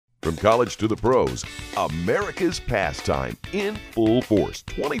From college to the pros, America's pastime in full force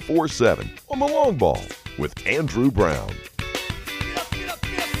 24/7 on the long ball with Andrew Brown.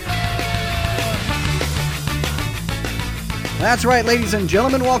 That's right, ladies and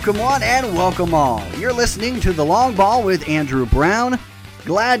gentlemen. Welcome one and welcome all. You're listening to The Long Ball with Andrew Brown.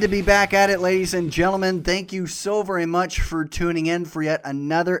 Glad to be back at it, ladies and gentlemen. Thank you so very much for tuning in for yet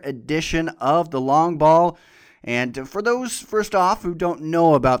another edition of The Long Ball. And for those, first off, who don't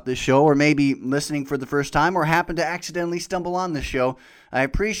know about this show or maybe listening for the first time or happen to accidentally stumble on the show, I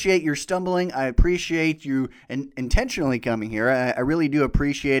appreciate your stumbling. I appreciate you intentionally coming here. I really do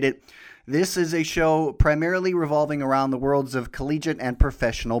appreciate it. This is a show primarily revolving around the worlds of collegiate and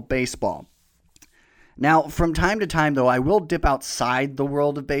professional baseball. Now, from time to time, though, I will dip outside the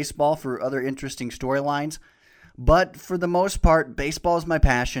world of baseball for other interesting storylines. But for the most part, baseball is my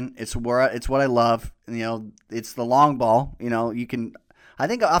passion. It's what I love. You know, it's the long ball. You know, I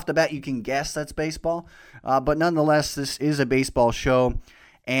think off the bat you can guess that's baseball. But nonetheless, this is a baseball show.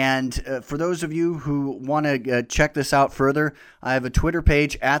 And for those of you who want to check this out further, I have a Twitter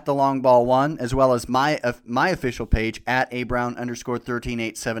page at TheLongBall1, as well as my official page at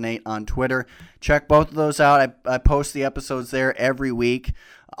abrown_13878 on Twitter. Check both of those out. I post the episodes there every week.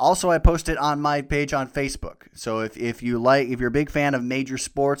 Also, I post it on my page on Facebook. So if you're a big fan of major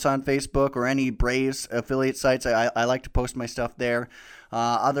sports on Facebook or any Braves affiliate sites, I like to post my stuff there.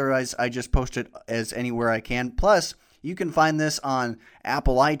 Otherwise, I just post it as anywhere I can. Plus, you can find this on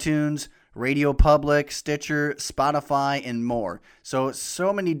Apple iTunes, Radio Public, Stitcher, Spotify, and more.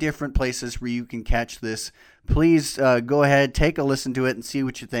 So many different places where you can catch this. Please go ahead, take a listen to it, and see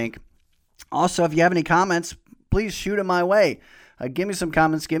what you think. Also, if you have any comments, please shoot them my way. Give me some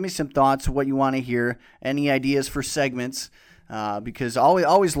comments, give me some thoughts, what you want to hear, any ideas for segments, because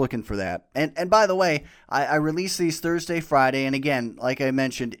always looking for that. And by the way, I release these Thursday, Friday, and again, like I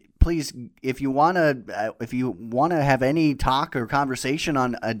mentioned, please, if you want to have any talk or conversation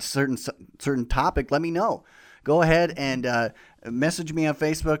on a certain topic, let me know. Go ahead and message me on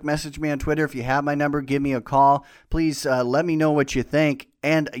Facebook, message me on Twitter. If you have my number, give me a call. Please let me know what you think.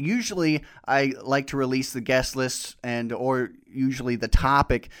 And usually I like to release the guest lists or usually the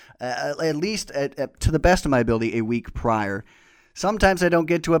topic at least to the best of my ability a week prior. Sometimes I don't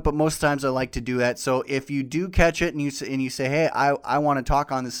get to it, but most times I like to do that. So if you do catch it and you say, hey, I want to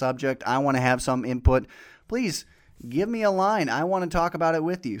talk on the subject, I want to have some input, please give me a line. I want to talk about it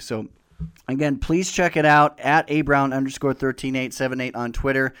with you. So again, please check it out at abrown_13878 on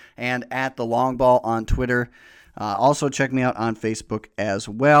Twitter and at The Long Ball on Twitter. Also check me out on Facebook as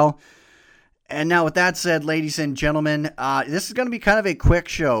well. And now with that said, ladies and gentlemen, this is going to be kind of a quick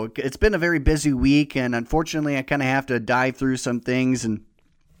show. It's been a very busy week, and unfortunately I kind of have to dive through some things.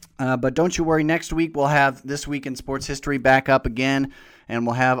 But don't you worry, next week we'll have This Week in Sports History back up again, and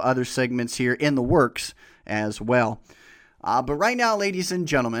we'll have other segments here in the works as well. But right now, ladies and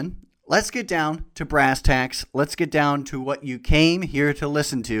gentlemen, let's get down to brass tacks. Let's get down to what you came here to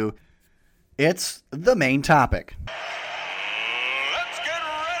listen to. It's the main topic. Let's get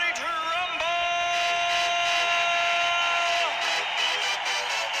ready to rumble!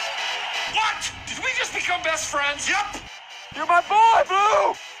 What? Did we just become best friends? Yep! You're my boy,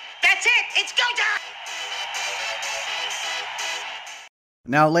 Blue! That's it! It's go time!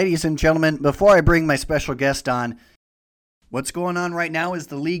 Now, ladies and gentlemen, before I bring my special guest on, what's going on right now is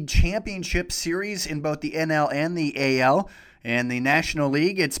the League Championship Series in both the NL and the AL. And the National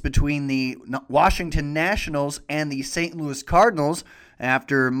League, it's between the Washington Nationals and the St. Louis Cardinals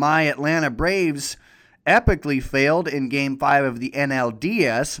after my Atlanta Braves epically failed in Game 5 of the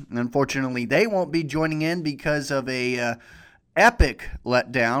NLDS. Unfortunately, they won't be joining in because of a epic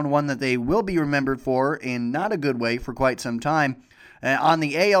letdown, one that they will be remembered for in not a good way for quite some time. On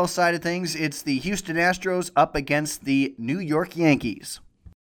the AL side of things, it's the Houston Astros up against the New York Yankees.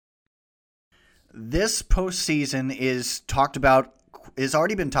 This postseason is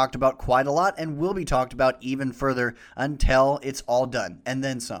already been talked about quite a lot and will be talked about even further until it's all done, and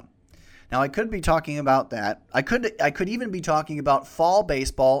then some. Now, I could be talking about that. I could even be talking about fall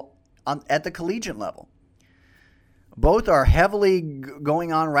baseball at the collegiate level. Both are heavily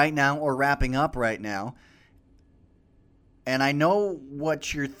going on right now or wrapping up right now. And I know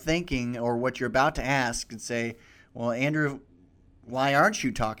what you're thinking or what you're about to ask and say, well, Andrew, why aren't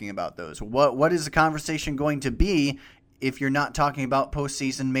you talking about those? What is the conversation going to be if you're not talking about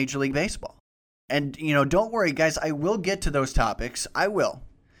postseason Major League Baseball? And, don't worry, guys, I will get to those topics. I will.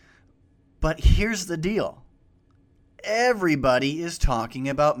 But here's the deal. Everybody is talking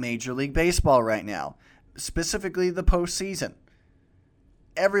about Major League Baseball right now, specifically the postseason.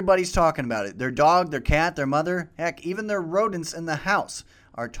 Everybody's talking about it. Their dog, their cat, their mother, heck, even their rodents in the house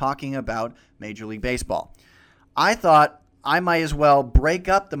are talking about Major League Baseball. I thought I might as well break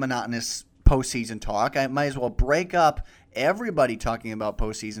up the monotonous postseason talk. I might as well break up everybody talking about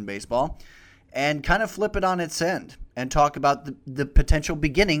postseason baseball and kind of flip it on its end and talk about the potential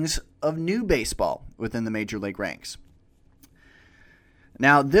beginnings of new baseball within the Major League ranks.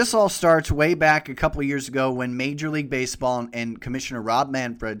 Now, this all starts way back a couple of years ago when Major League Baseball and Commissioner Rob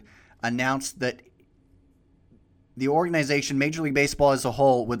Manfred announced that the organization, Major League Baseball as a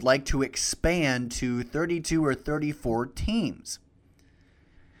whole, would like to expand to 32 or 34 teams.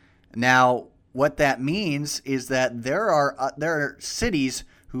 Now, what that means is that there are cities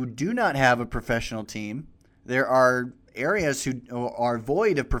who do not have a professional team. There are areas who are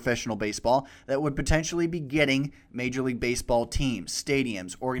void of professional baseball that would potentially be getting Major League Baseball teams,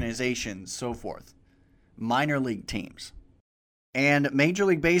 stadiums, organizations, so forth. Minor league teams. And Major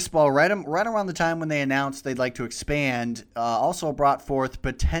League Baseball, right around the time when they announced they'd like to expand, also brought forth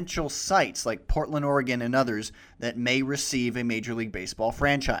potential sites like Portland, Oregon, and others that may receive a Major League Baseball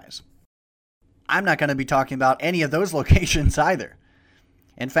franchise. I'm not going to be talking about any of those locations either.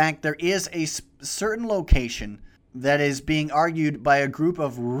 In fact, there is a certain location that is being argued by a group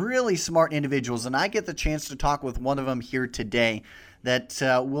of really smart individuals, and I get the chance to talk with one of them here today that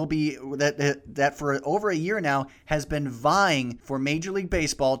that for over a year now has been vying for Major League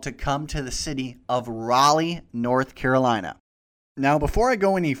Baseball to come to the city of Raleigh, North Carolina. Now, before I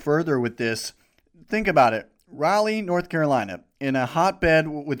go any further with this, think about it. Raleigh, North Carolina, in a hotbed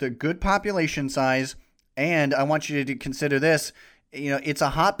with a good population size, and I want you to consider this, it's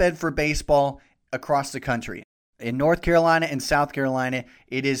a hotbed for baseball across the country. In North Carolina and South Carolina,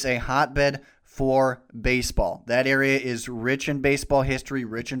 it is a hotbed for baseball. That area is rich in baseball history,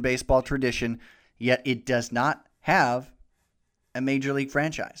 rich in baseball tradition, yet it does not have a Major League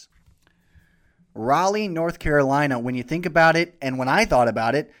franchise. Raleigh, North Carolina, when you think about it, and when I thought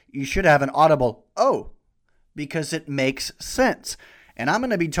about it, you should have an audible, oh, because it makes sense. And I'm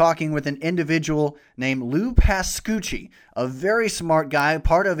going to be talking with an individual named Lou Pasucci, a very smart guy,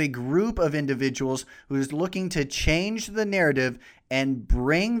 part of a group of individuals who's looking to change the narrative and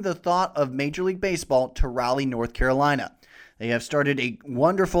bring the thought of Major League Baseball to Raleigh, North Carolina. They have started a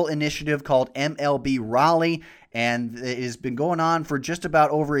wonderful initiative called MLB Raleigh, and it has been going on for just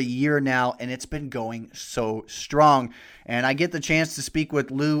about over a year now, and it's been going so strong. And I get the chance to speak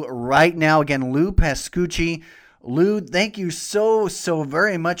with Lou right now. Again, Lou Pasucci. Lou, thank you so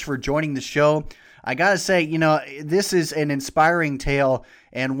very much for joining the show. I got to say, this is an inspiring tale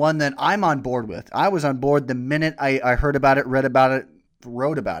and one that I'm on board with. I was on board the minute I heard about it, read about it,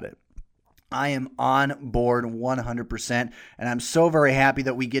 wrote about it. I am on board 100%, and I'm so very happy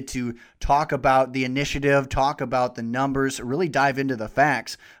that we get to talk about the initiative, talk about the numbers, really dive into the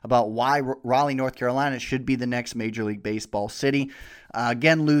facts about why Raleigh, North Carolina should be the next Major League Baseball city.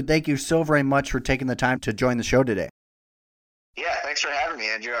 Again, Lou, thank you so very much for taking the time to join the show today. Yeah, thanks for having me,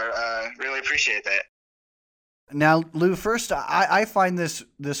 Andrew. I really appreciate that. Now, Lou, first, I find this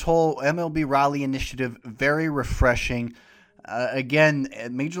whole MLB Raleigh initiative very refreshing. Again,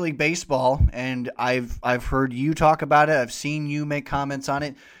 Major League Baseball, and I've heard you talk about it. I've seen you make comments on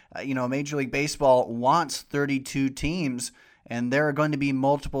it. Major League Baseball wants 32 teams, and there are going to be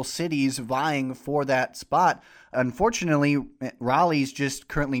multiple cities vying for that spot. Unfortunately, Raleigh's just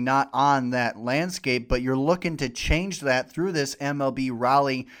currently not on that landscape, but you're looking to change that through this MLB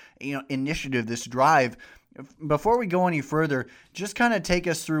Raleigh, initiative, this drive. Before we go any further, just kind of take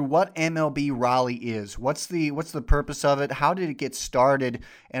us through what MLB Raleigh is. What's the purpose of it? How did it get started?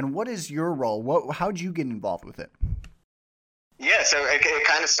 And what is your role? How did you get involved with it? Yeah, so it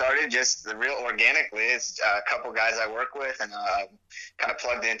kind of started just real organically. It's a couple guys I work with, and kind of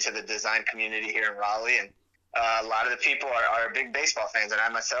plugged into the design community here in Raleigh. And a lot of the people are big baseball fans, and I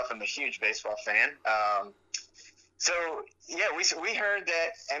myself am a huge baseball fan. So, yeah, we heard that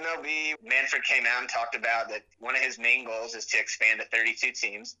MLB Manfred came out and talked about that one of his main goals is to expand to 32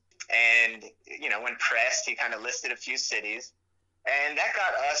 teams. And, when pressed, he kind of listed a few cities. And that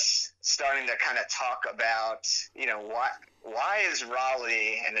got us starting to kind of talk about, why is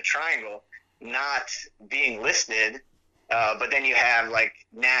Raleigh and the Triangle not being listed? But then you have like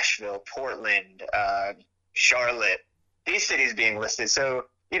Nashville, Portland, Charlotte, these cities being listed. So,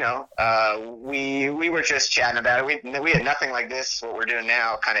 we were just chatting about it. We had nothing like this, what we're doing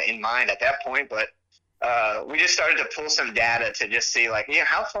now, kind of in mind at that point. But we just started to pull some data to just see,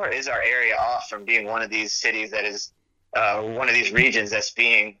 how far is our area off from being one of these cities that is one of these regions that's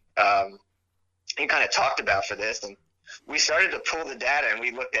being kind of talked about for this. And we started to pull the data, and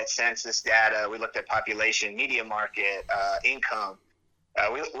we looked at census data. We looked at population, media market, income.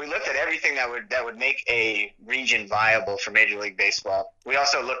 we looked at everything that would make a region viable for Major League Baseball. We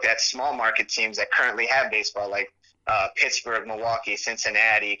also looked at small market teams that currently have baseball, like Pittsburgh, Milwaukee,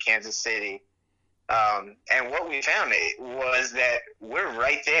 Cincinnati, Kansas City. And what we found was that we're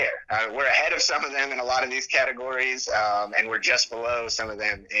right there. We're ahead of some of them in a lot of these categories, and we're just below some of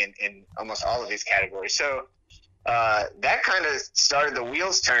them in almost all of these categories. So that kind of started the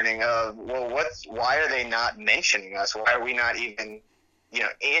wheels turning of, well, why are they not mentioning us? Why are we not even,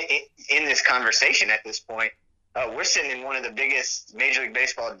 in this conversation at this point? We're sitting in one of the biggest Major League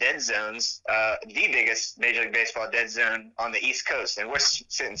Baseball dead zones, the biggest Major League Baseball dead zone on the East Coast, and we're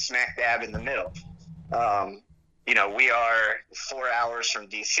sitting smack dab in the middle. We are 4 hours from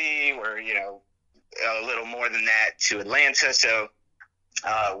D.C. We're, a little more than that to Atlanta. So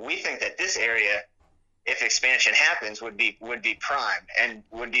we think that this area, if expansion happens, would be prime and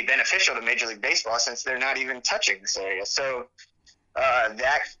would be beneficial to Major League Baseball since they're not even touching this area. So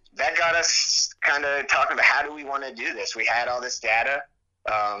that got us kind of talking about how do we want to do this. We had all this data.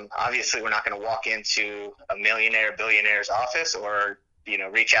 Obviously, we're not going to walk into a billionaire's office or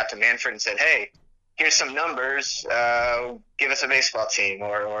reach out to Manfred and said, hey, here's some numbers, give us a baseball team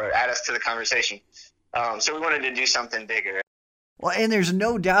or add us to the conversation. So we wanted to do something bigger. Well, and there's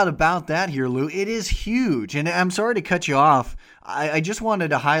no doubt about that here, Lou. It is huge. And I'm sorry to cut you off. I just wanted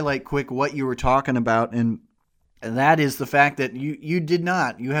to highlight quick what you were talking about, and that is the fact that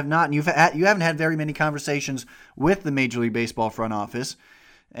you haven't had very many conversations with the Major League Baseball front office.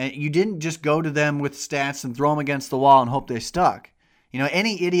 And you didn't just go to them with stats and throw them against the wall and hope they stuck.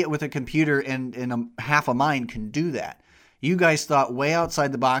 Any idiot with a computer and half a mind can do that. You guys thought way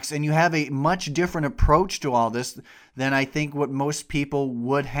outside the box, and you have a much different approach to all this than I think what most people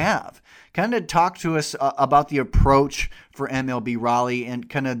would have. Kind of talk to us about the approach for MLB Raleigh and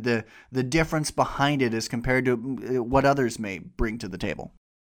kind of the difference behind it as compared to what others may bring to the table.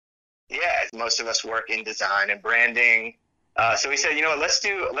 Yeah, most of us work in design and branding. So we said, let's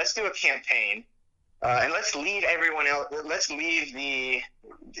do a campaign. And let's leave everyone else. Let's leave the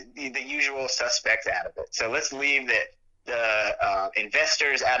usual suspects out of it. So let's leave the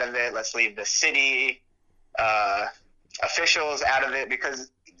investors out of it. Let's leave the city officials out of it,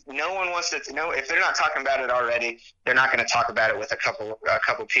 because no one wants to know. If they're not talking about it already, they're not going to talk about it with a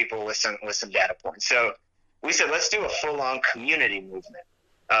couple people with some data points. So we said, let's do a full-on community movement,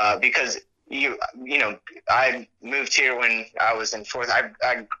 because I moved here when I was in fourth.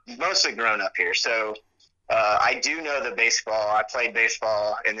 I mostly grown up here, so I do know the baseball. I played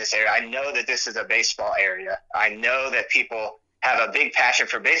baseball in this area. I know that this is a baseball area. I know that people have a big passion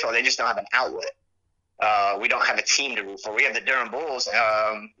for baseball. They just don't have an outlet. We don't have a team to root for. We have the Durham Bulls,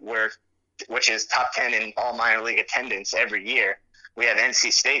 which is top 10 in all minor league attendance every year. We have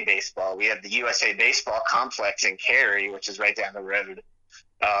NC State baseball. We have the USA Baseball Complex in Cary, which is right down the road.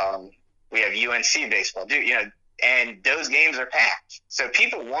 We have UNC baseball, and those games are packed. So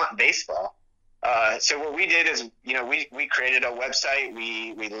people want baseball. So what we did is, we created a website.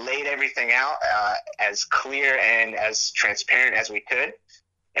 We laid everything out as clear and as transparent as we could.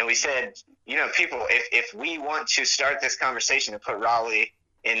 And we said, people, if we want to start this conversation and put Raleigh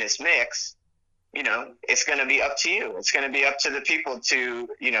in this mix, it's going to be up to you. It's going to be up to the people to,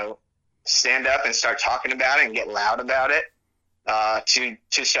 stand up and start talking about it and get loud about it.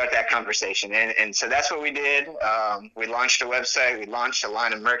 To start that conversation. And so that's what we did. We launched a website. We launched a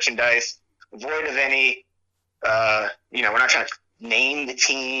line of merchandise, void of any, we're not trying to name the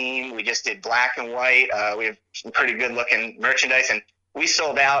team. We just did black and white. We have some pretty good looking merchandise, and we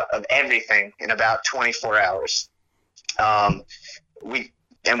sold out of everything in about 24 hours.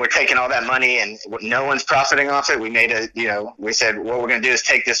 We're taking all that money, and no one's profiting off it. We said, what we're going to do is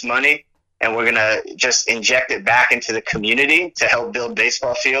take this money, and we're going to just inject it back into the community to help build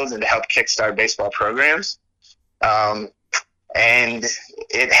baseball fields and to help kickstart baseball programs. And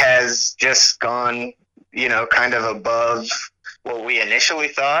it has just gone, kind of above what we initially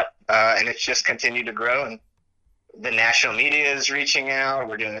thought. And it's just continued to grow. And the national media is reaching out.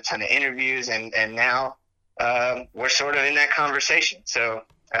 We're doing a ton of interviews. And now we're sort of in that conversation. So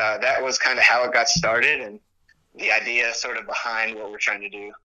that was kind of how it got started and the idea sort of behind what we're trying to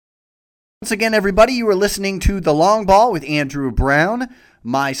do. Once again, everybody, you are listening to The Long Ball with Andrew Brown.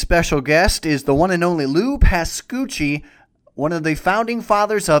 My special guest is the one and only Lou Pasucci, one of the founding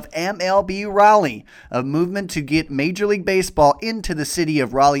fathers of MLB Raleigh, a movement to get Major League Baseball into the city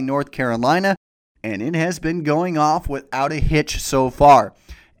of Raleigh, North Carolina, and it has been going off without a hitch so far.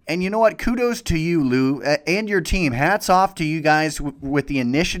 And you know what? Kudos to you, Lou, and your team. Hats off to you guys with the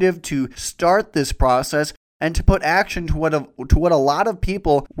initiative to start this process and to put action to what a lot of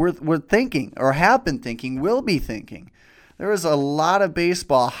people were thinking or have been thinking, will be thinking. there is a lot of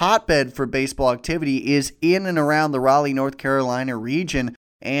baseball. Hotbed for baseball activity is in and around the Raleigh, North Carolina region,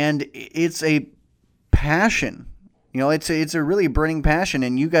 and it's a passion. It's a really burning passion,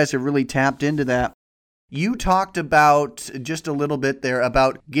 and you guys have really tapped into that. You talked about just a little bit there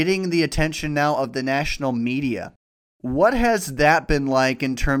about getting the attention now of the national media. What has that been like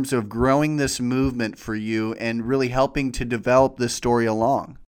in terms of growing this movement for you and really helping to develop this story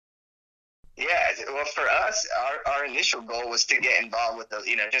along? Yeah, well, for us, our initial goal was to get involved with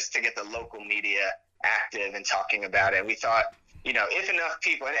just to get the local media active and talking about it. We thought, if enough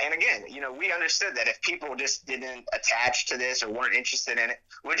people, and again, we understood that if people just didn't attach to this or weren't interested in it,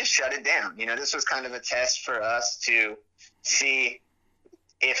 we'd just shut it down. This was kind of a test for us to see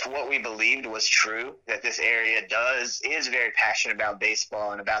if what we believed was true, that this area is very passionate about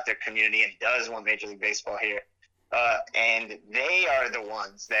baseball and about their community and does want Major League Baseball here. And they are the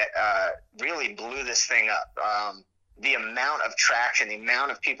ones that really blew this thing up. The amount of traction, the amount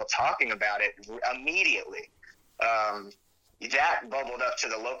of people talking about it immediately, that bubbled up to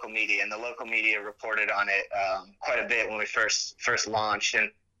the local media, and the local media reported on it quite a bit when we first launched. And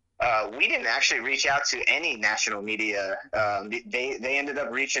we didn't actually reach out to any national media. They ended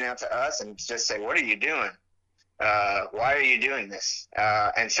up reaching out to us and just say, "What are you doing? Why are you doing this?"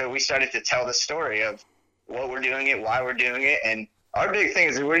 And so we started to tell the story of what we're doing it, why we're doing it. And our big thing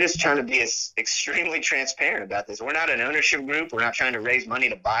is that we're just trying to be extremely transparent about this. We're not an ownership group. We're not trying to raise money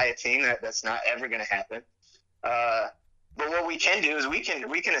to buy a team. That's not ever going to happen. But what we can do is we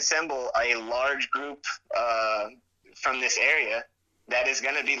can assemble a large group from this area that is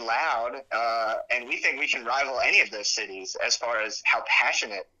going to be loud, and we think we can rival any of those cities as far as how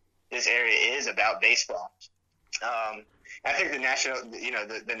passionate this area is about baseball. I think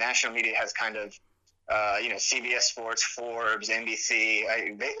the national media has kind of, CBS Sports, Forbes, NBC,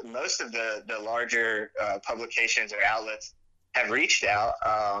 most of the larger publications or outlets have reached out,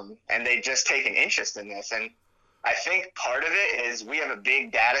 and they've just taken interest in this. And I think part of it is we have a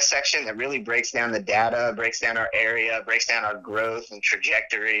big data section that really breaks down the data, breaks down our area, breaks down our growth and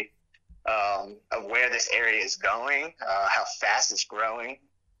trajectory of where this area is going, how fast it's growing.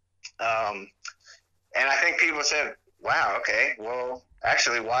 And I think people said, wow, okay, well,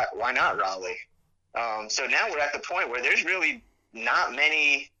 actually, why not Raleigh? So now we're at the point where there's really not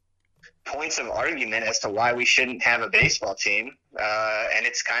many points of argument as to why we shouldn't have a baseball team. And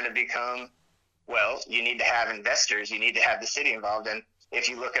it's kind of become, well, you need to have investors. You need to have the city involved. And if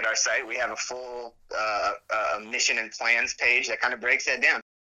you look at our site, we have a full mission and plans page that kind of breaks that down.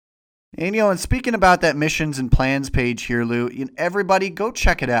 And, speaking about that missions and plans page here, Lou, everybody go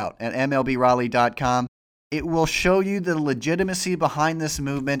check it out at mlbraleigh.com. It will show you the legitimacy behind this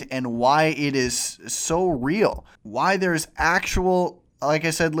movement and why it is so real, why there's actual, like I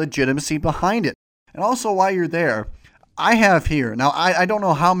said, legitimacy behind it, and also why you're there. I have here, now I don't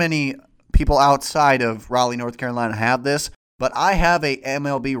know how many people outside of Raleigh, North Carolina have this, but I have a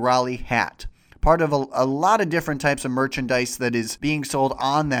MLB Raleigh hat, part of a lot of different types of merchandise that is being sold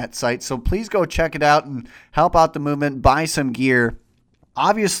on that site. So please go check it out and help out the movement, buy some gear.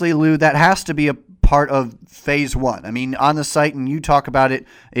 Obviously, Lou, that has to be a part of phase one. I mean, on the site, and you talk about it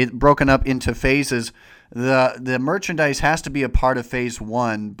broken up into phases, the merchandise has to be a part of phase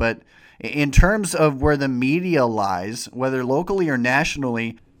one. But in terms of where the media lies, whether locally or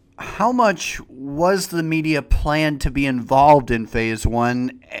nationally, how much was the media planned to be involved in phase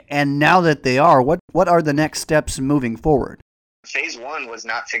one? And now that they are, what are the next steps moving forward? Phase one was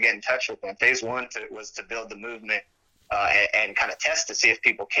not to get in touch with them. Phase one was to build the movement and kind of test to see if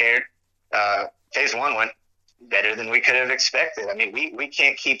people cared. Phase one went better than we could have expected. I mean, we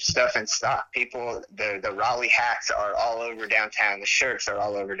can't keep stuff in stock. People, the Raleigh hats are all over downtown. The shirts are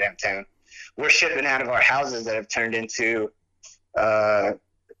all over downtown. We're shipping out of our houses that have turned into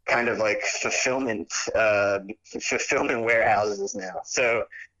kind of like fulfillment warehouses now. So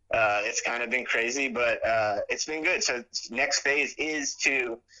it's kind of been crazy, but it's been good. So next phase is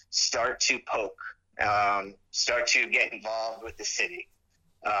to start to poke, start to get involved with the city,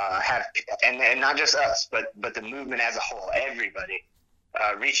 and not just us, but the movement as a whole, everybody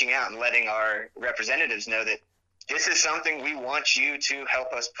reaching out and letting our representatives know that this is something we want you to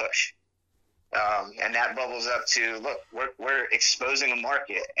help us push. And that bubbles up to, look, we're exposing a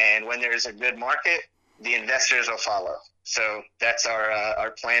market, and when there's a good market, the investors will follow. So that's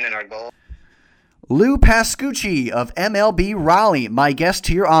our plan and our goal. Lou Pasucci of MLB Raleigh, my guest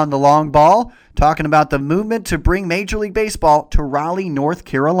here on The Long Ball, talking about the movement to bring Major League Baseball to Raleigh, North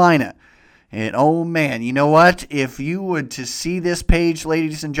Carolina. And oh man, you know what? If you would to see this page,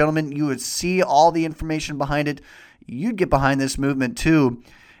 ladies and gentlemen, you would see all the information behind it. You'd get behind this movement too.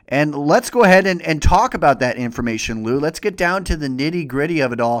 And let's go ahead and talk about that information, Lou. Let's get down to the nitty-gritty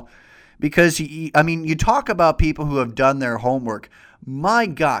of it all. Because, I mean, you talk about people who have done their homework. My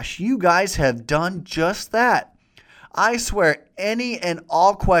gosh, you guys have done just that. I swear, any and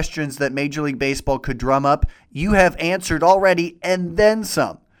all questions that Major League Baseball could drum up, you have answered already, and then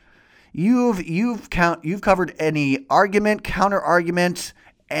some. You've covered any argument, counter-argument,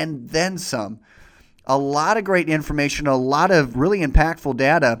 and then some. A lot of great information, a lot of really impactful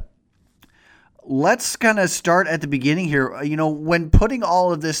data. Let's kind of start at the beginning here. You know, when putting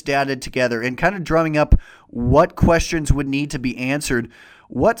all of this data together and kind of drumming up what questions would need to be answered,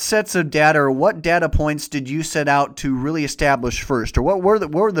 what sets of data or what data points did you set out to really establish first? Or what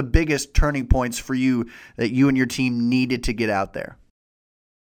were the biggest turning points for you that you and your team needed to get out there?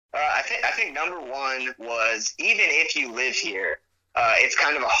 I think number one was, even if you live here, it's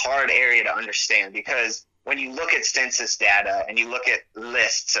kind of a hard area to understand, because when you look at census data and you look at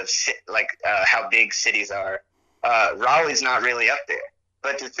lists of how big cities are, Raleigh's not really up there.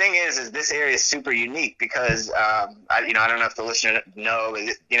 But the thing is this area is super unique because, I don't know if the listener know,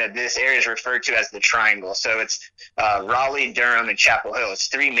 this area is referred to as the Triangle. So it's Raleigh, Durham, and Chapel Hill. It's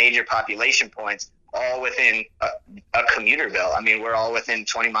three major population points, all within a commuter belt. I mean, we're all within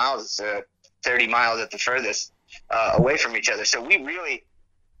 20 miles, 30 miles at the furthest away from each other. So we really,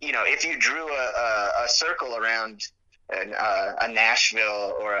 if you drew a circle around a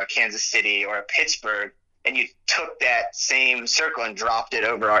Nashville or a Kansas City or a Pittsburgh, and you took that same circle and dropped it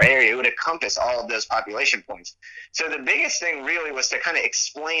over our area, it would encompass all of those population points. So the biggest thing really was to kind of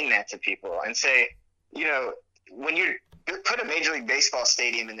explain that to people and say, when you put a Major League Baseball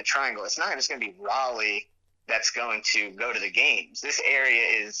stadium in the Triangle, it's not just going to be Raleigh that's going to go to the games. This area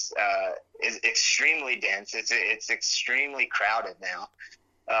is extremely dense. It's extremely crowded now.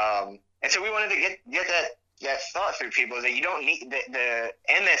 And so we wanted to get that thought through people, that you don't need the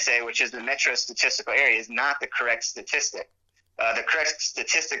MSA, which is the Metro Statistical Area, is not the correct statistic. The correct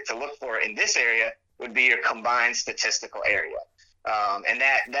statistic to look for in this area would be your combined statistical area. And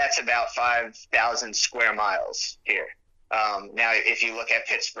that's about 5,000 square miles here. Now, if you look at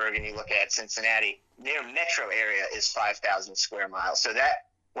Pittsburgh and you look at Cincinnati, their metro area is 5,000 square miles. So that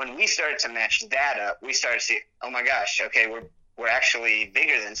when we started to match that up, we started to see, oh my gosh, okay, we're actually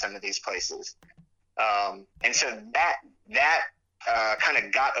bigger than some of these places. And so that kind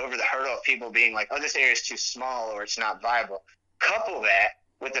of got over the hurdle of people being like, oh, this area is too small or it's not viable. Couple that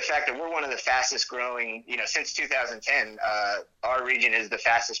with the fact that we're one of the fastest growing, since 2010, our region is the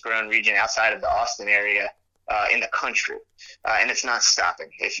fastest growing region outside of the Austin area in the country. And it's not stopping.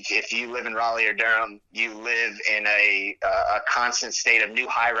 If you live in Raleigh or Durham, you live in a constant state of new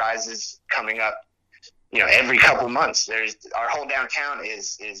high rises coming up. Every couple months, our whole downtown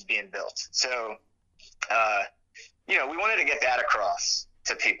is being built. So, we wanted to get that across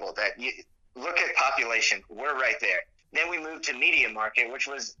to people, that you look at population, we're right there. Then we moved to media market, which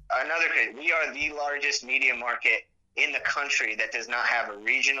was another great. We are the largest media market in the country that does not have a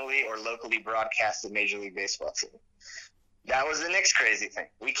regionally or locally broadcasted Major League Baseball team. That was the next crazy thing.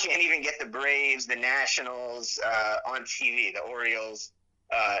 We can't even get the Braves, the Nationals on TV, the Orioles.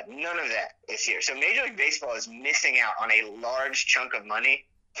 None of that is here. So Major League Baseball is missing out on a large chunk of money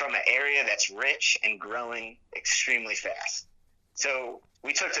from an area that's rich and growing extremely fast. So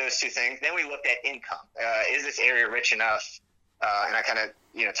we took those two things. Then we looked at income. Is this area rich enough? And I kind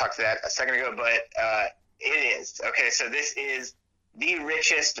of, talked to that a second ago, but it is. Okay, so this is the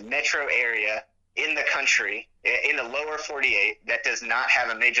richest metro area in the country, in the lower 48, that does not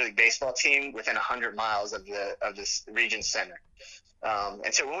have a Major League Baseball team within 100 miles of this region center.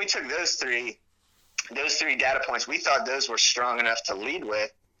 And so when we took those three data points, we thought those were strong enough to lead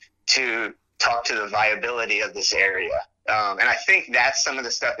with, to talk to the viability of this area. And I think that's some of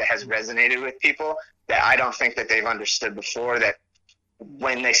the stuff that has resonated with people, that I don't think that they've understood before, that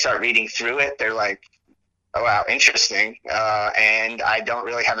when they start reading through it, they're like, oh, wow, interesting. And I don't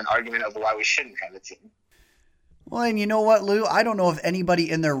really have an argument of why we shouldn't have a team. Well, and you know what, Lou? I don't know of anybody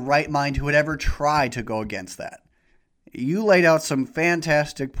in their right mind who would ever try to go against that. You laid out some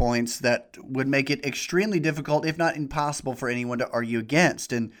fantastic points that would make it extremely difficult, if not impossible, for anyone to argue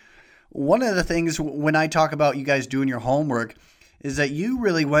against. And one of the things when I talk about you guys doing your homework is that you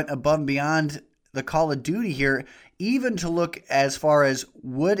really went above and beyond the call of duty here, even to look as far as,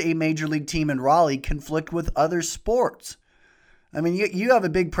 would a major league team in Raleigh conflict with other sports? I mean, you have a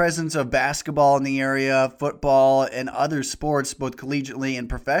big presence of basketball in the area, football, and other sports, both collegiately and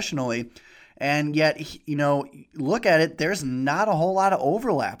professionally. And yet, look at it, there's not a whole lot of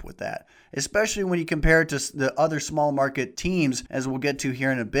overlap with that, especially when you compare it to the other small market teams, as we'll get to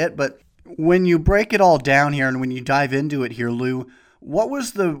here in a bit. But when you break it all down here and when you dive into it here, Lou, What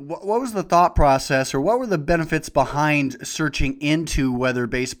was the thought process, or what were the benefits behind searching into whether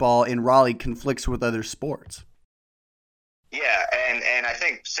baseball in Raleigh conflicts with other sports? Yeah, and I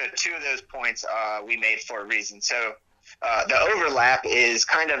think so. Two of those points we made for a reason. So the overlap is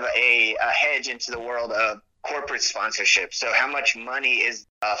kind of a hedge into the world of corporate sponsorship. So how much money is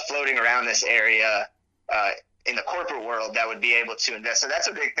floating around this area in the corporate world that would be able to invest? So that's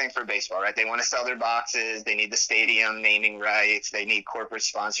a big thing for baseball, right? They want to sell their boxes. They need the stadium naming rights. They need corporate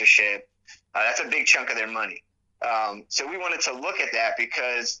sponsorship. That's a big chunk of their money. So we wanted to look at that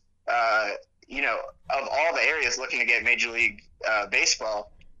because, of all the areas looking to get Major League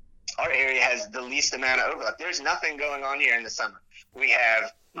Baseball, our area has the least amount of overlap. There's nothing going on here in the summer. We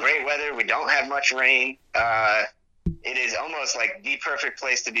have great weather. We don't have much rain. It is almost like the perfect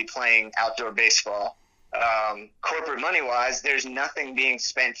place to be playing outdoor baseball. Corporate money-wise, there's nothing being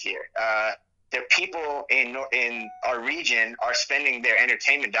spent here. The people in our region are spending their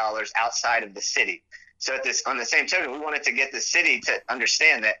entertainment dollars outside of the city. So on the same token, we wanted to get the city to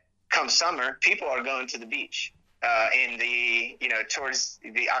understand that come summer, people are going to the beach. Towards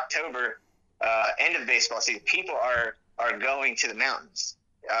the October end of baseball season, people are going to the mountains.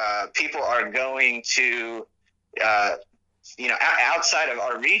 People are going to outside of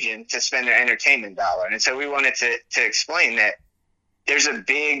our region to spend their entertainment dollar. And so we wanted to explain that there's a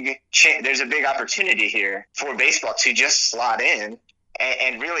big opportunity here for baseball to just slot in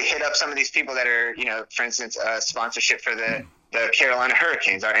and really hit up some of these people that are, for instance, sponsorship for the Carolina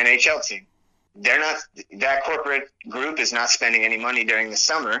Hurricanes, our NHL team. That corporate group is not spending any money during the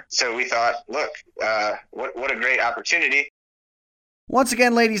summer. So we thought, look, what a great opportunity. Once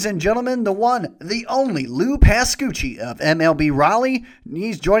again, ladies and gentlemen, the one, the only Lou Pasucci of MLB Raleigh.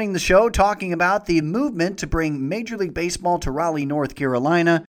 He's joining the show talking about the movement to bring Major League Baseball to Raleigh, North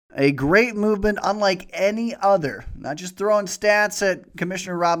Carolina. A great movement unlike any other. Not just throwing stats at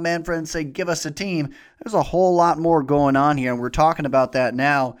Commissioner Rob Manfred and say, give us a team. There's a whole lot more going on here, and we're talking about that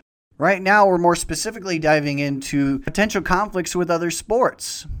now. Right now, we're more specifically diving into potential conflicts with other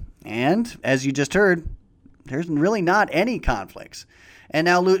sports. And, as you just heard, there's really not any conflicts. And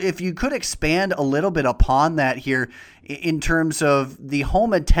now, Lou, if you could expand a little bit upon that here in terms of the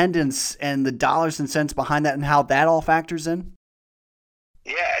home attendance and the dollars and cents behind that and how that all factors in.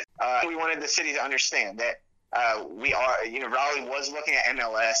 Yeah, we wanted the city to understand that Raleigh was looking at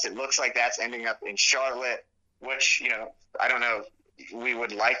MLS. It looks like that's ending up in Charlotte, which, I don't know. We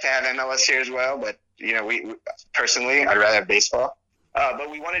would like to have MLS here as well, but, we personally, I'd rather have baseball.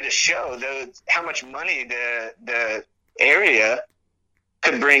 But we wanted to show how much money the area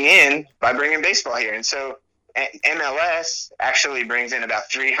could bring in by bringing baseball here. And so MLS actually brings in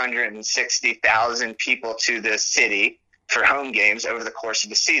about 360,000 people to the city for home games over the course of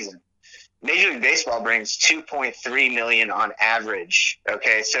the season. Major League Baseball brings 2.3 million on average.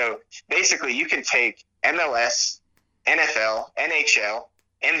 Okay, so basically you can take MLS, NFL, NHL,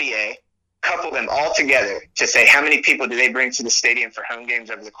 NBA, couple them all together to say how many people do they bring to the stadium for home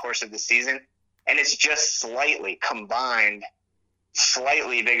games over the course of the season, and it's just slightly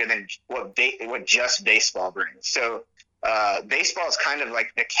bigger than what just baseball brings. So baseball is kind of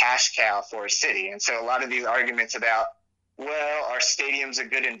like the cash cow for a city, and so a lot of these arguments about, well, our stadium's a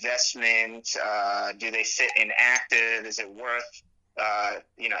good investment, do they sit inactive, is it worth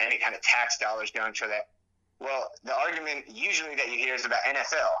any kind of tax dollars going for that? Well, the argument usually that you hear is about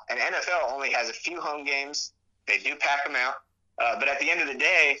NFL. And NFL only has a few home games. They do pack them out. But at the end of the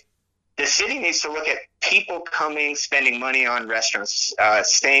day, the city needs to look at people coming, spending money on restaurants,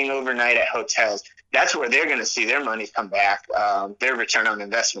 staying overnight at hotels. That's where they're going to see their money come back, their return on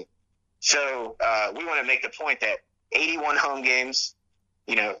investment. So we want to make the point that 81 home games,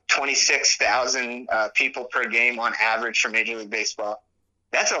 26,000 people per game on average for Major League Baseball.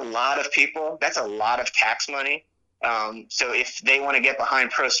 That's a lot of people. That's a lot of tax money. So if they want to get behind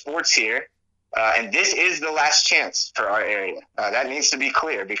pro sports here, and this is the last chance for our area, that needs to be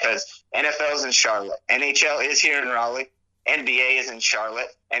clear because NFL is in Charlotte. NHL is here in Raleigh. NBA is in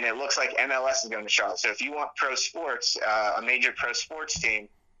Charlotte. And it looks like MLS is going to Charlotte. So if you want pro sports, a major pro sports team,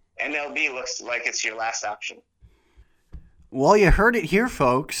 MLB looks like it's your last option. Well, you heard it here,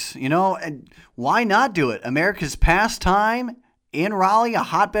 folks. Why not do it? America's pastime in Raleigh, a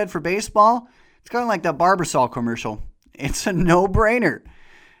hotbed for baseball. It's kind of like that Barbasol commercial. It's a no-brainer.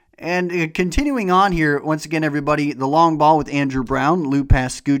 And continuing on here, once again, everybody, the long ball with Andrew Brown, Lou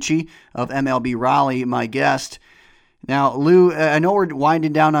Pasucci of MLB Raleigh, my guest. Now, Lou, I know we're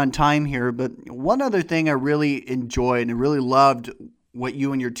winding down on time here, but one other thing I really enjoyed and really loved what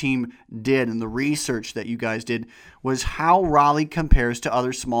you and your team did and the research that you guys did was how Raleigh compares to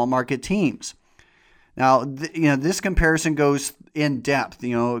other small market teams. Now, this comparison goes in depth.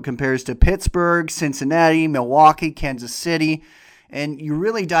 It compares to Pittsburgh, Cincinnati, Milwaukee, Kansas City, and you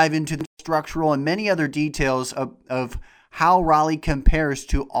really dive into the structural and many other details of how Raleigh compares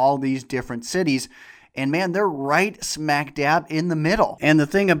to all these different cities. And man, they're right smack dab in the middle. And the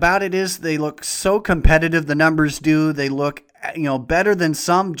thing about it is they look so competitive, the numbers do. They look, better than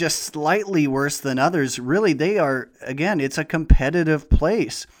some, just slightly worse than others. Really, they are, again, it's a competitive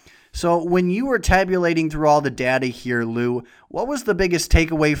place. So when you were tabulating through all the data here, Lou, what was the biggest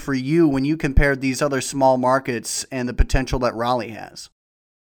takeaway for you when you compared these other small markets and the potential that Raleigh has?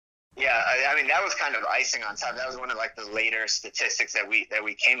 Yeah, I mean, that was kind of icing on top. That was one of the later statistics that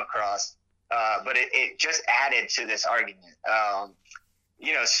we came across. But it just added to this argument.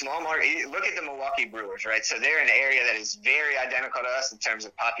 Small market, look at the Milwaukee Brewers, right? So they're in an area that is very identical to us in terms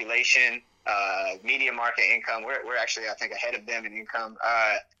of population, media market income. We're actually, I think, ahead of them in income.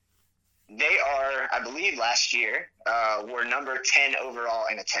 They are, I believe last year, were number 10 overall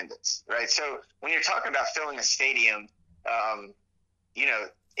in attendance, right? So when you're talking about filling a stadium,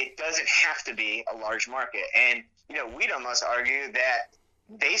 it doesn't have to be a large market. And, we'd almost argue that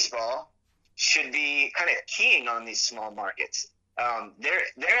baseball should be kind of keying on these small markets.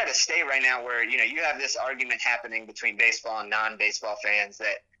 They're at a state right now where, you have this argument happening between baseball and non-baseball fans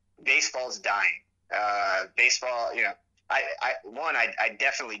that baseball's dying. Baseball, I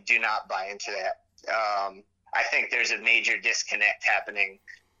definitely do not buy into that. I think there's a major disconnect happening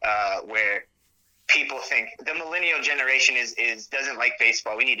where people think the millennial generation doesn't like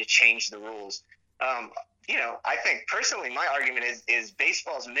baseball. We need to change the rules. I think personally, my argument is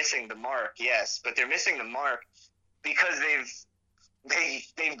baseball's missing the mark, yes, but they're missing the mark because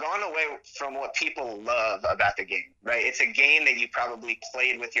they've gone away from what people love about the game, right? It's a game that you probably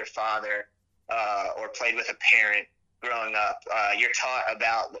played with your father or played with a parent growing up. You're taught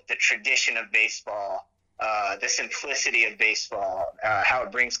about the tradition of baseball, the simplicity of baseball, how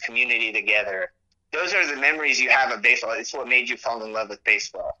it brings community together. Those are the memories you have of baseball. It's what made you fall in love with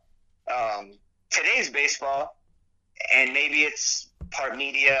baseball. Today's baseball, and maybe it's part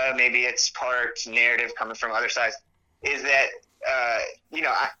media, maybe it's part narrative coming from other sides, is that,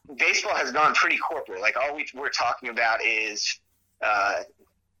 baseball has gone pretty corporate. All we're talking about is,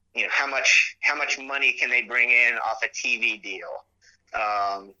 how much money can they bring in off a TV deal?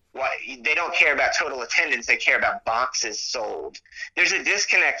 They don't care about total attendance. They care about boxes sold. There's a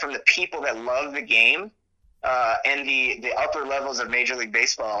disconnect from the people that love the game and the upper levels of Major League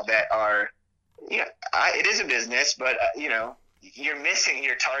Baseball that are, it is a business, but, you're missing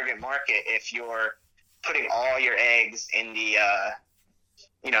your target market if you're putting all your eggs in the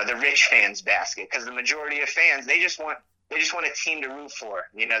rich fans basket, because the majority of fans, they just want a team to root for.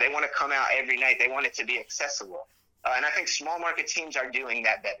 They want to come out every night. They want it to be accessible. And I think small market teams are doing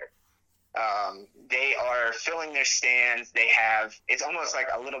that better. They are filling their stands. It's almost like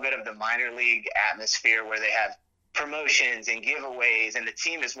a little bit of the minor league atmosphere where they have promotions and giveaways, and the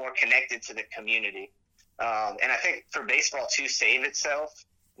team is more connected to the community. And I think for baseball to save itself,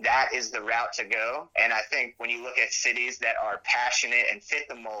 that is the route to go. And I think when you look at cities that are passionate and fit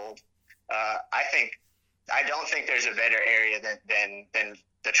the mold, I don't think there's a better area than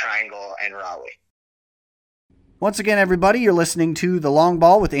the Triangle and Raleigh. Once again, everybody, you're listening to The Long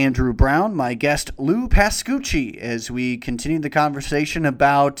Ball with Andrew Brown, my guest Lou Pasucci, as we continue the conversation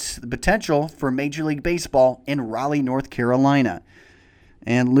about the potential for Major League Baseball in Raleigh, North Carolina.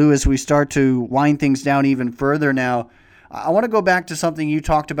 And Lou, as we start to wind things down even further now, I want to go back to something you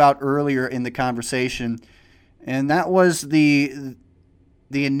talked about earlier in the conversation, and that was the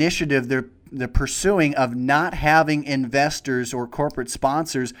initiative they're pursuing of not having investors or corporate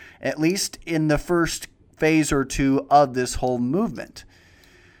sponsors, at least in the first phase or two of this whole movement.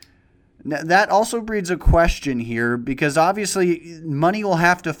 Now, that also breeds a question here, because obviously money will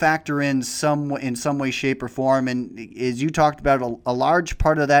have to factor in some way, shape, or form. And as you talked about, a large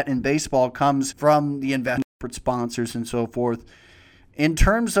part of that in baseball comes from the investment sponsors and so forth. In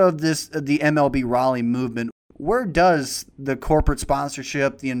terms of the MLB Raleigh movement, where does the corporate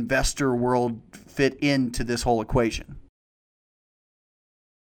sponsorship, the investor world fit into this whole equation?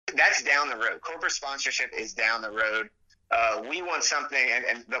 That's down the road. Corporate sponsorship is down the road. We want something,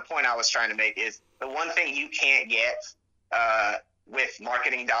 and the point I was trying to make is the one thing you can't get with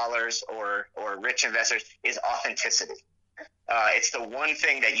marketing dollars or rich investors is authenticity. It's the one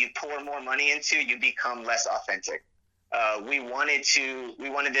thing that you pour more money into, you become less authentic. We wanted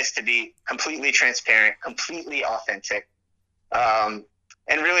this to be completely transparent, completely authentic, and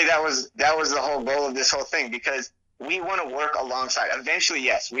really that was the whole goal of this whole thing, because we want to work alongside. Eventually,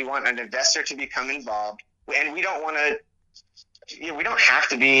 yes, we want an investor to become involved, and we don't want to we don't have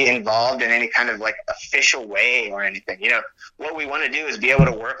to be involved in any kind of like official way or anything. What we want to do is be able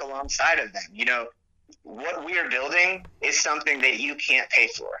to work alongside of them. What we are building is something that you can't pay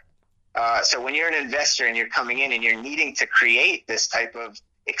for. So when you're an investor and you're coming in and you're needing to create this type of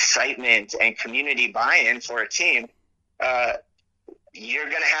excitement and community buy-in for a team, you're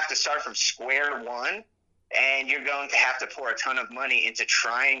going to have to start from square one, and you're going to have to pour a ton of money into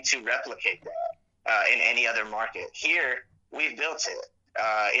trying to replicate that in any other market. Here, we've built it.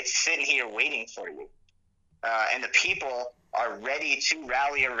 It's sitting here waiting for you. And the people are ready to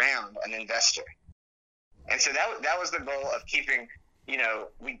rally around an investor. And so that was the goal of keeping,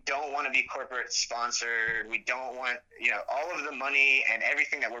 we don't want to be corporate sponsored. We don't want, all of the money and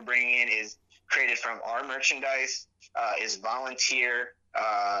everything that we're bringing in is created from our merchandise, is volunteer,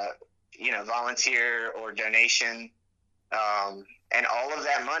 volunteer or donation. And all of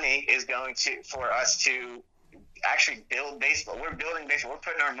that money is going for us to actually build baseball. We're building baseball. We're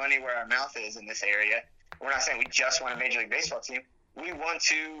putting our money where our mouth is in this area. We're not saying we just want a Major League Baseball team. We want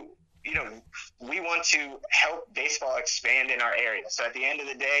to, help baseball expand in our area. So at the end of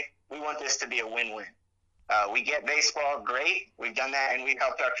the day, we want this to be a win-win. We get baseball, great. We've done that and we've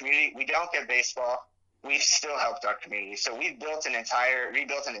helped our community. We don't get baseball, we've still helped our community. So we've rebuilt an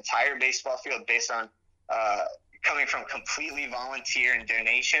entire baseball field based on coming from completely volunteer and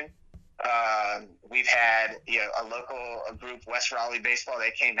donation. We've had a local group, West Raleigh Baseball.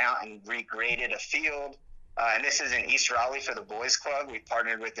 They came out and regraded a field, and this is in East Raleigh for the boys club. We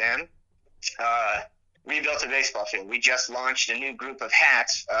partnered with them. Rebuilt a baseball field. We just launched a new group of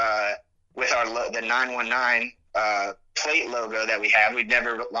hats with the 919 plate logo that we have. We've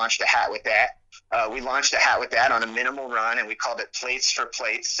never launched a hat with that. We launched a hat with that on a minimal run, and we called it Plates for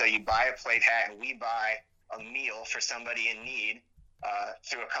Plates. So you buy a plate hat, and we buy a meal for somebody in need.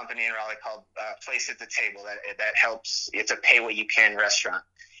 Through a company in Raleigh called Place at the Table that helps. It's a pay-what-you-can restaurant.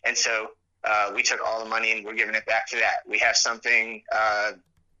 And so we took all the money and we're giving it back to that. We have something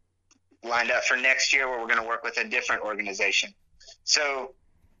lined up for next year where we're going to work with a different organization. So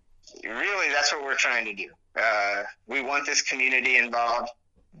really that's what we're trying to do. We want this community involved,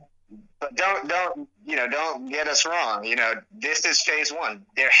 but don't get us wrong. This is phase one.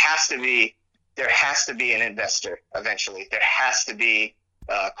 There has to be an investor eventually. There has to be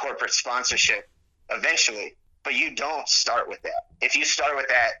corporate sponsorship eventually, but you don't start with that. If you start with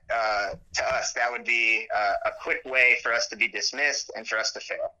that, to us, that would be a quick way for us to be dismissed and for us to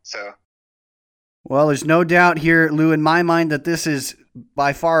fail. So, well, there's no doubt here, Lou, in my mind that this is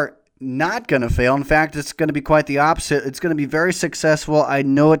by far not going to fail. In fact, it's going to be quite the opposite. It's going to be very successful. I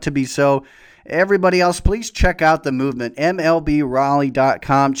know it to be so. Everybody else, please check out the movement,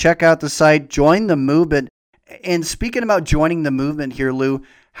 MLBRaleigh.com. Check out the site, join the movement. And speaking about joining the movement here, Lou,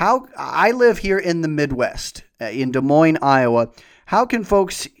 how I live here in the Midwest, in Des Moines, Iowa. How can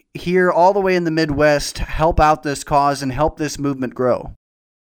folks here all the way in the Midwest help out this cause and help this movement grow?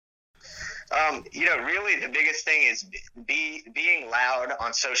 Really the biggest thing is being loud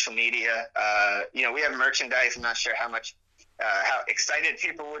on social media. We have merchandise. I'm not sure how excited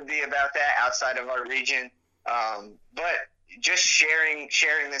people would be about that outside of our region. But just sharing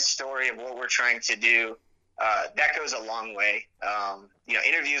this story of what we're trying to do, that goes a long way.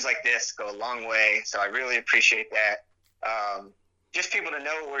 Interviews like this go a long way. So I really appreciate that. Just people to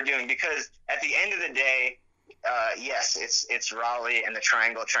know what we're doing, because at the end of the day, yes, it's Raleigh and the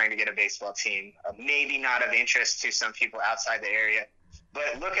Triangle trying to get a baseball team. Maybe not of interest to some people outside the area.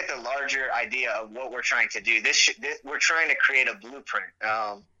 But look at the larger idea of what we're trying to do. We're trying to create a blueprint.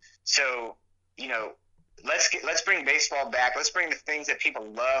 Let's bring baseball back. Let's bring the things that people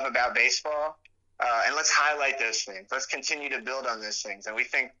love about baseball, and let's highlight those things. Let's continue to build on those things. And we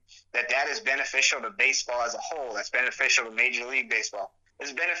think that is beneficial to baseball as a whole. That's beneficial to Major League Baseball.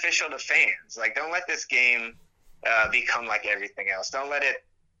 It's beneficial to fans. Like, don't let this game become like everything else. Don't let it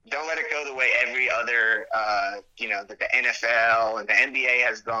go the way every other, that the NFL and the NBA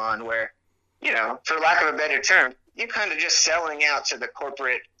has gone, where, for lack of a better term, you're kind of just selling out to the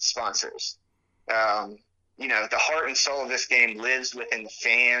corporate sponsors. The heart and soul of this game lives within the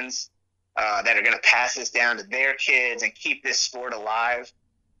fans that are going to pass this down to their kids and keep this sport alive.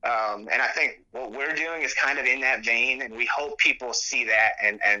 And I think what we're doing is kind of in that vein, and we hope people see that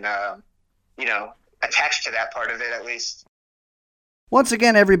and attach to that part of it at least. Once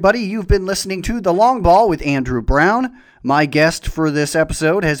again, everybody, you've been listening to The Long Ball with Andrew Brown. My guest for this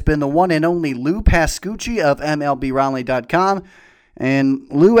episode has been the one and only Lou Pasucci of MLBRaleigh.com. And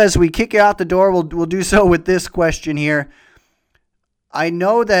Lou, as we kick you out the door, we'll do so with this question here. I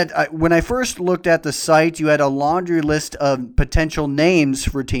know that when I first looked at the site, you had a laundry list of potential names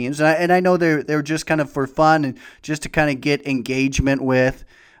for teams, and I know they're just kind of for fun and just to kind of get engagement with.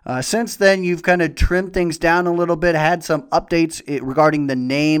 Since then, you've kind of trimmed things down a little bit, had some updates regarding the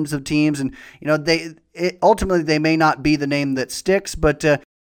names of teams, and ultimately they may not be the name that sticks. But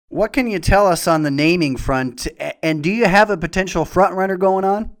what can you tell us on the naming front? And do you have a potential front runner going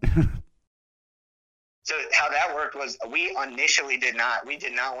on? So how that worked was we initially did not want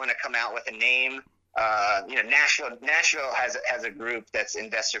to come out with a name. Nashville has a group that's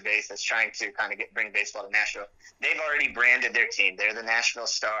investor based that's trying to kind of bring baseball to Nashville. They've already branded their team. They're the Nashville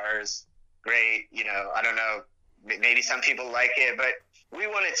Stars. Great. I don't know. Maybe some people like it, but we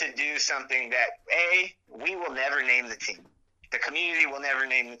wanted to do something that we will never name the team. The community will never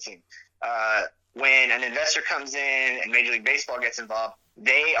name the team. When an investor comes in and Major League Baseball gets involved,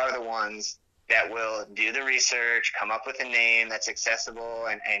 they are the ones that will do the research, come up with a name that's accessible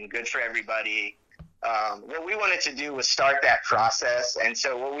and good for everybody. What we wanted to do was start that process. And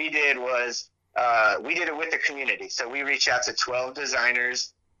so what we did was we did it with the community. So we reached out to 12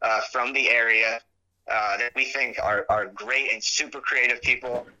 designers from the area that we think are great and super creative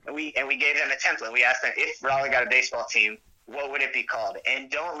people. And we gave them a template. We asked them, if Raleigh got a baseball team, what would it be called? And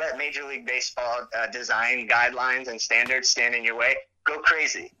don't let Major League Baseball design guidelines and standards stand in your way. Go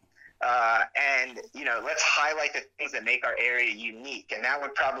crazy. Let's highlight the things that make our area unique. And that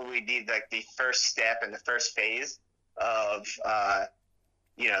would probably be like the first step and the first phase of,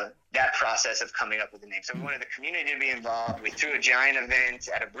 that process of coming up with a name. So we wanted the community to be involved. We threw a giant event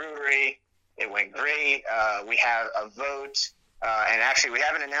at a brewery. It went great. We have a vote. And actually, we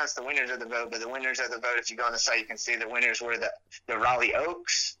haven't announced the winners of the vote, but the winners of the vote, if you go on the site, you can see the winners were the Raleigh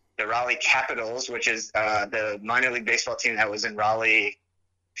Oaks, the Raleigh Capitals, which is the minor league baseball team that was in Raleigh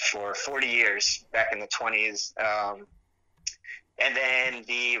for 40 years back in the 20s. And then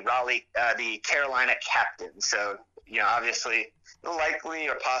the Carolina Captains. So, obviously, likely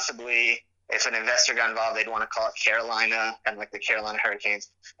or possibly, if an investor got involved, they'd want to call it Carolina, kind of like the Carolina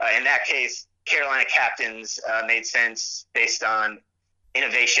Hurricanes. In that case, Carolina Captains made sense based on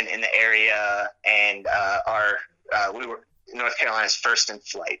innovation in the area, and we were North Carolina's first in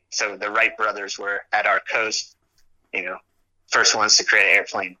flight. So the Wright brothers were at our coast, first ones to create an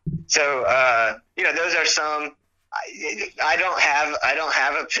airplane. So those are some. I don't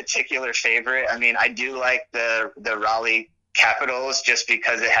have a particular favorite. I mean, I do like the Raleigh Capitals just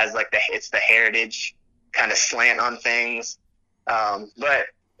because it has it's the heritage kind of slant on things. But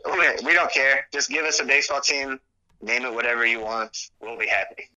we don't care. Just give us a baseball team, name it whatever you want. We'll be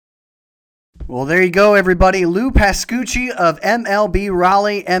happy. Well, there you go, everybody. Lou Pasucci of MLB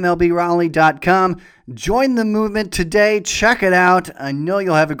Raleigh, MLBRaleigh.com. Join the movement today. Check it out. I know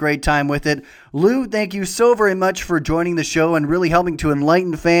you'll have a great time with it. Lou, thank you so very much for joining the show and really helping to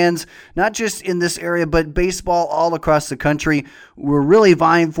enlighten fans, not just in this area, but baseball all across the country. We're really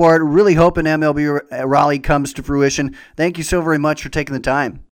vying for it, really hoping MLB Raleigh comes to fruition. Thank you so very much for taking the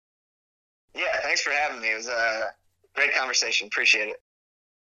time. Yeah, thanks for having me. It was a great conversation. Appreciate it.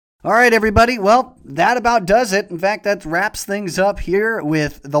 All right, everybody. Well, that about does it. In fact, that wraps things up here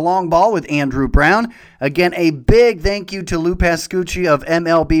with The Long Ball with Andrew Brown. Again, a big thank you to Lou Pasucci of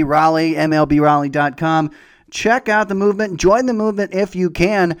MLB Raleigh, MLBRaleigh.com. Check out the movement. Join the movement if you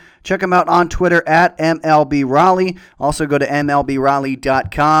can. Check them out on Twitter at MLB Raleigh. Also go to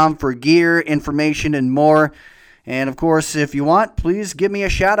MLBRaleigh.com for gear, information, and more. And, of course, if you want, please give me a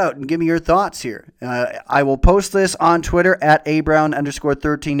shout-out and give me your thoughts here. I will post this on Twitter at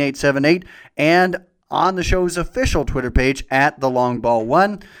abrown_13878 and on the show's official Twitter page at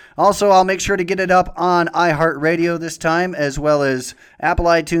TheLongBall1. Also, I'll make sure to get it up on iHeartRadio this time, as well as Apple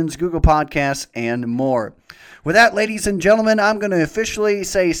iTunes, Google Podcasts, and more. With that, ladies and gentlemen, I'm going to officially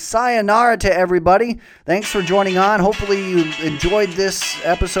say sayonara to everybody. Thanks for joining on. Hopefully you enjoyed this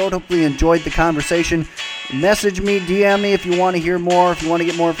episode. Hopefully you enjoyed the conversation. Message me, DM me if you want to hear more, if you want to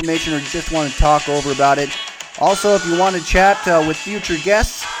get more information, or just want to talk over about it. Also, if you want to chat with future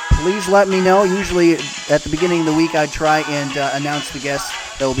guests, please let me know. Usually at the beginning of the week, I try and announce the guests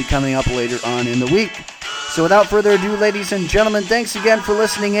that will be coming up later on in the week. So without further ado, ladies and gentlemen, thanks again for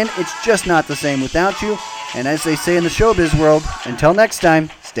listening in. It's just not the same without you. And as they say in the showbiz world, until next time,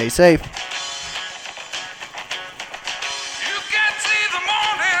 stay safe.